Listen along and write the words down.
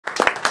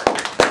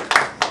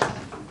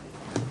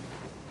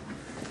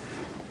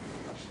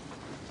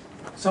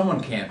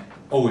Someone can't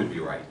always be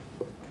right,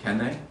 can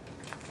they?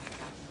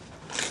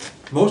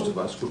 Most of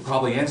us would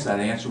probably answer that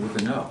answer with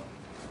a no,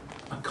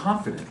 a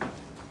confident no.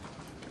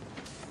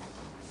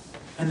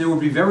 And there would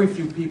be very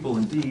few people,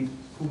 indeed,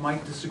 who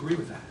might disagree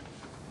with that.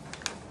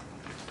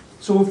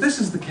 So if this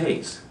is the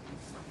case,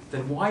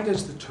 then why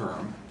does the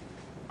term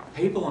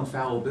papal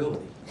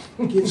infallibility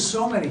give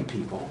so many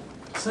people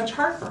such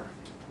heartburn?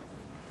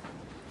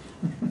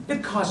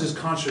 It causes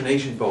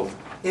consternation both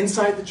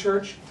inside the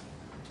church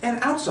and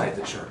outside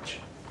the church.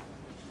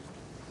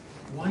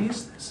 Why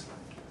is this?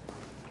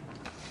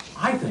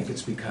 I think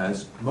it's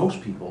because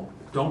most people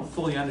don't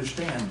fully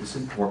understand this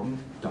important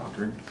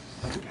doctrine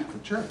of the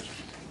Catholic Church.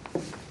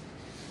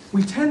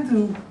 We tend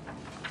to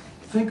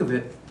think of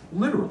it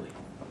literally.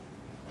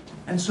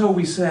 And so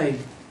we say,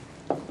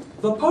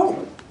 the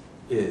Pope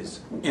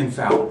is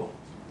infallible.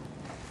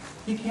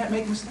 He can't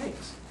make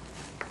mistakes.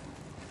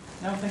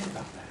 Now think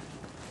about that.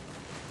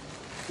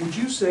 Would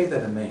you say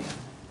that a man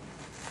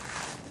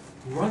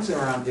who runs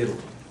around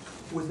Italy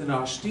with an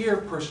austere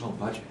personal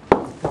budget,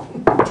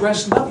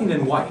 dressed nothing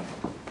in white,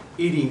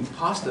 eating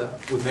pasta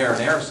with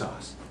marinara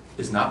sauce,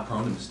 is not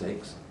prone to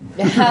mistakes?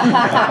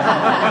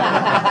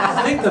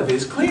 Think of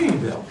his cleaning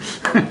bill.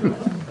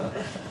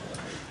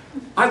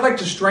 I'd like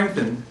to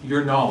strengthen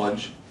your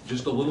knowledge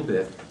just a little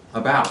bit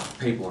about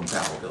papal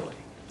infallibility,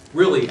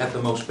 really at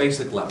the most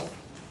basic level,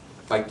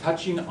 by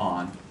touching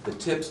on the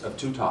tips of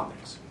two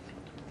topics: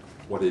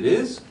 what it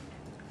is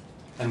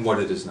and what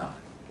it is not.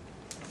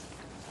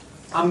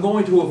 I'm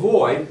going to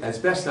avoid, as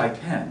best I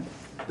can,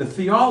 the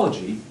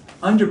theology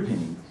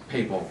underpinning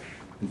papal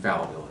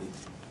infallibility,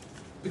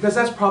 because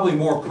that's probably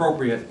more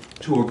appropriate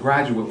to a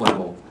graduate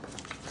level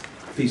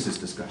thesis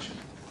discussion.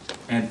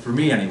 And for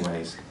me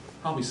anyways,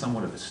 probably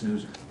somewhat of a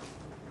snoozer.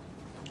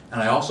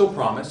 And I also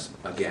promise,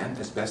 again,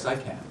 as best I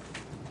can,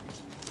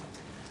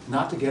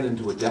 not to get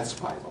into a death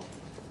spiral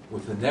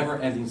with a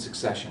never-ending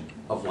succession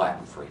of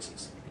Latin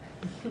phrases.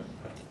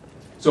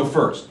 So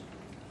first,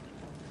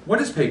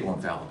 what is papal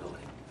infallibility?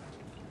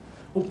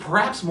 Well,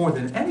 perhaps more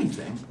than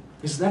anything,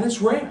 is that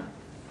it's rare.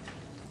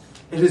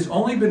 It has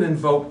only been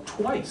invoked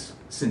twice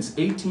since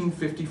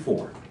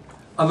 1854,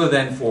 other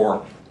than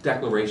for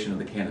declaration of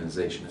the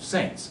canonization of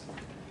saints.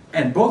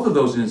 And both of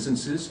those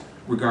instances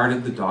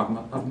regarded the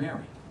dogma of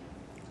Mary.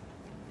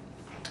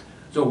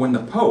 So when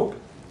the Pope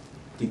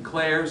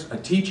declares a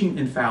teaching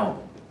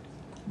infallible,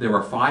 there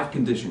are 5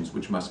 conditions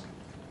which must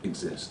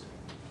exist.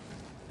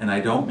 And I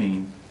don't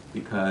mean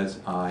because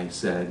I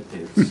said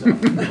it's so.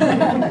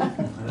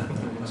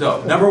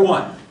 So, number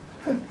 1,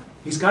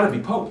 he's got to be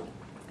Pope,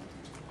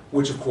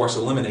 which of course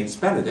eliminates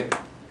Benedict,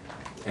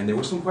 and there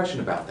was some question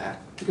about that,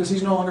 because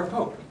he's no longer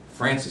Pope.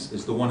 Francis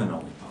is the one and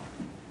only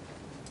Pope.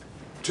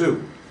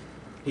 2,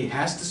 he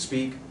has to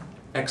speak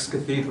ex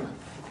cathedra,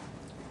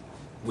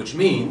 which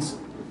means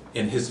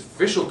in his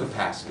official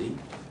capacity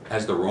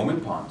as the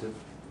Roman Pontiff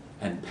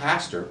and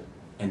pastor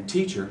and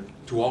teacher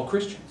to all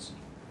Christians.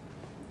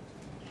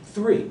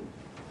 3,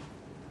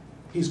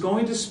 he's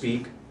going to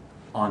speak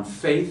on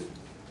faith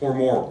or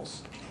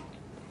morals.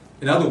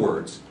 In other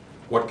words,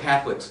 what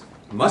Catholics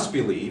must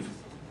believe,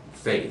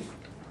 faith,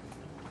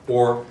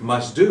 or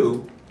must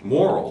do,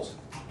 morals,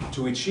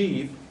 to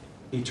achieve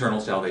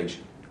eternal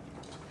salvation.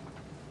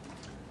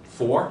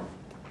 4,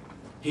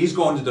 he's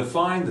going to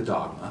define the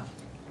dogma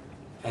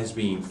as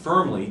being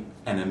firmly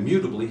and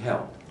immutably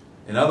held.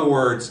 In other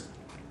words,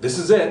 this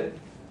is it.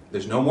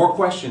 There's no more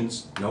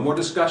questions, no more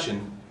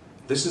discussion.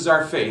 This is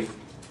our faith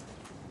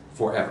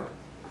forever.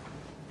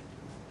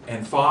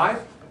 And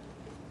 5,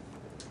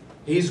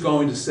 he's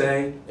going to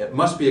say it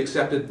must be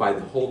accepted by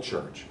the whole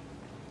church.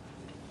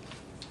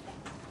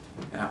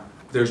 Now,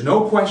 there's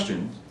no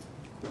question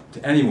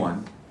to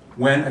anyone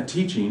when a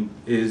teaching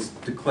is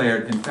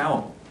declared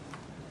infallible,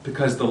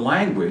 because the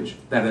language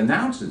that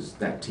announces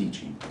that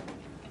teaching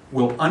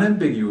will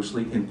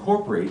unambiguously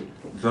incorporate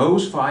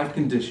those 5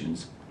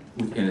 conditions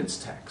within its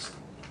text.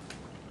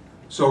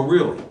 So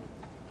really,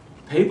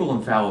 papal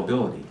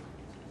infallibility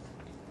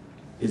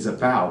is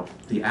about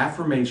the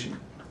affirmation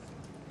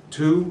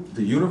to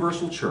the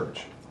universal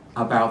church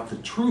about the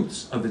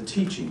truths of the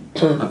teaching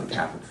of the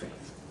Catholic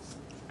faith.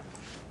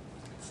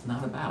 It's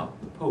not about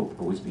the Pope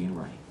always being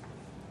right.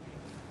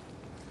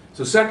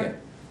 So second,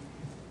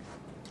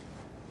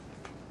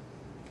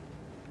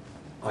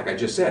 like I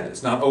just said,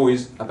 it's not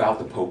always about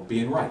the Pope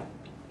being right.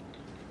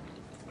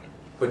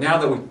 But now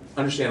that we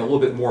understand a little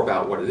bit more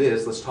about what it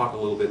is, let's talk a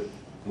little bit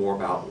more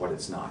about what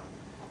it's not.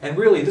 And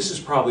really, this is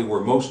probably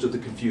where most of the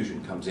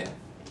confusion comes in.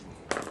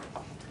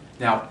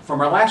 Now, from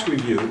our last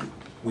review,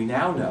 we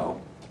now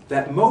know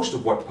that most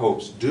of what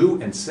popes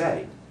do and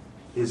say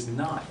is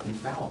not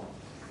infallible.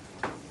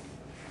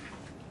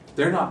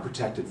 They're not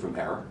protected from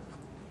error.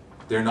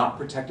 They're not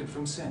protected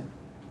from sin.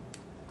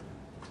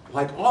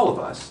 Like all of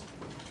us,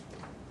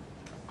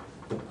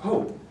 the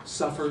Pope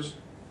suffers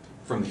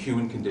from the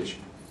human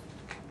condition.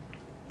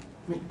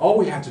 I mean, all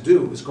we have to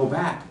do is go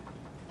back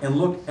and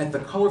look at the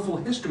colorful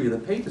history of the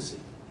papacy.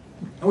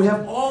 And we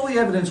have all the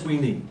evidence we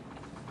need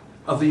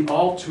of the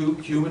all too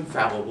human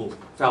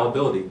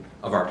fallibility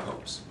of our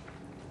popes.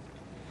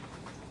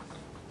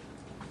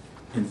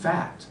 In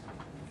fact,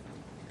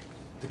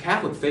 the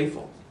Catholic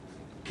faithful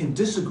can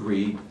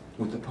disagree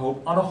with the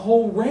Pope on a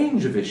whole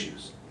range of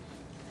issues.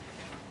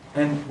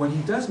 And when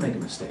he does make a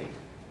mistake,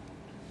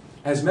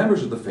 as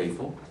members of the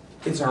faithful,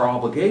 it's our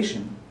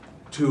obligation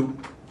to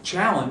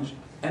challenge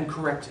and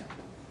correct him.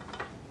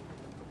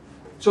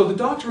 So the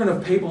doctrine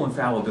of papal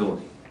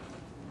infallibility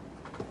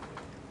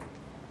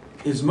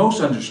is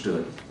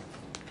misunderstood,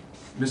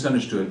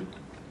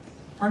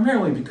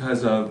 primarily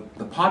because of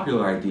the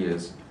popular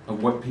ideas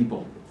of what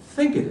people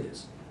think it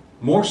is,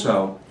 more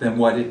so than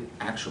what it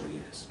actually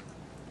is.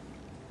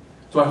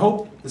 So I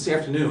hope this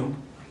afternoon,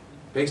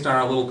 based on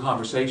our little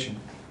conversation,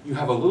 you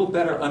have a little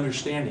better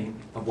understanding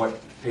of what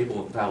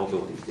papal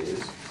infallibility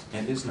is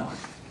and is not.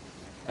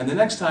 And the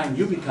next time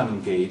you become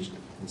engaged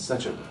in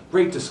such a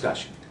great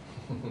discussion,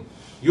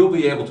 you'll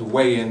be able to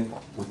weigh in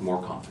with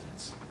more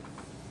confidence.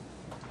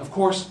 Of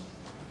course,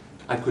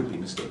 I could be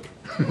mistaken.